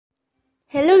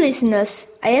Hello listeners,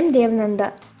 I am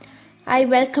Devananda. I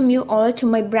welcome you all to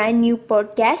my brand new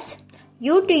podcast,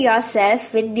 You to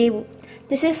Yourself with Devu.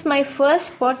 This is my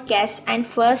first podcast and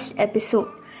first episode,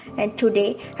 and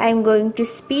today I am going to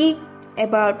speak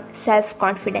about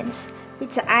self-confidence,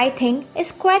 which I think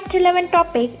is quite relevant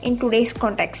topic in today's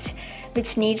context,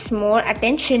 which needs more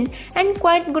attention and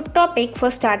quite good topic for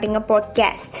starting a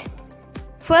podcast.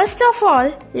 First of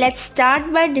all, let's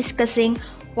start by discussing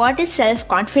what is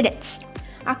self-confidence.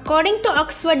 According to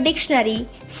Oxford Dictionary,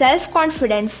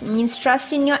 self-confidence means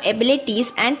trust in your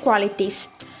abilities and qualities.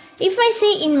 If I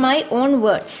say in my own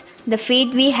words, the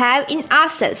faith we have in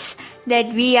ourselves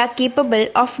that we are capable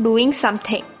of doing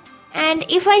something. And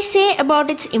if I say about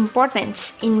its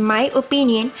importance, in my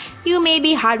opinion, you may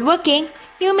be hardworking,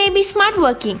 you may be smart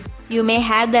working, you may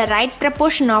have the right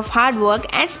proportion of hard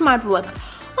work and smart work,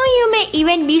 or you may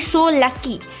even be so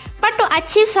lucky. But to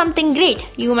achieve something great,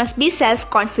 you must be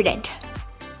self-confident.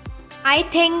 I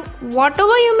think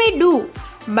whatever you may do,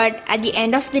 but at the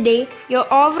end of the day, your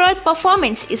overall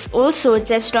performance is also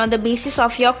judged on the basis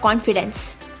of your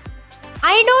confidence.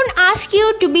 I don't ask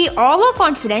you to be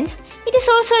overconfident, it is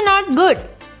also not good,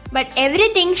 but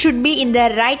everything should be in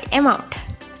the right amount.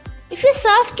 If you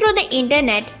surf through the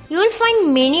internet, you will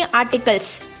find many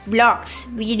articles, blogs,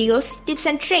 videos, tips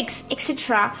and tricks,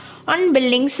 etc. on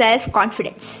building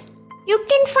self-confidence. You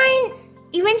can find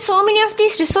even so many of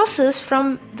these resources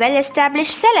from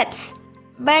well-established celebs.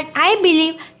 But I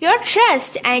believe your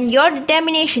trust and your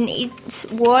determination is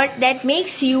what that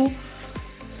makes you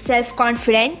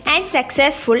self-confident and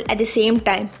successful at the same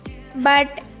time.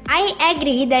 But I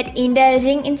agree that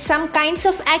indulging in some kinds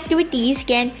of activities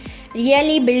can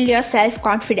really build your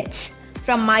self-confidence.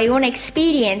 From my own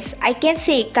experience, I can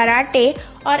say karate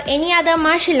or any other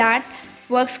martial art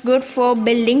works good for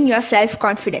building your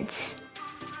self-confidence.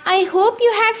 I hope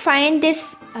you have find this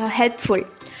helpful.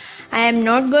 I am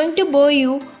not going to bore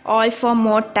you all for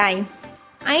more time.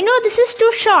 I know this is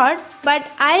too short, but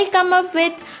I'll come up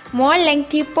with more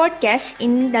lengthy podcasts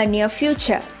in the near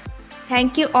future.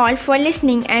 Thank you all for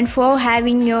listening and for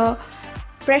having your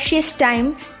precious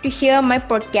time to hear my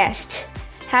podcast.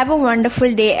 Have a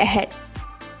wonderful day ahead.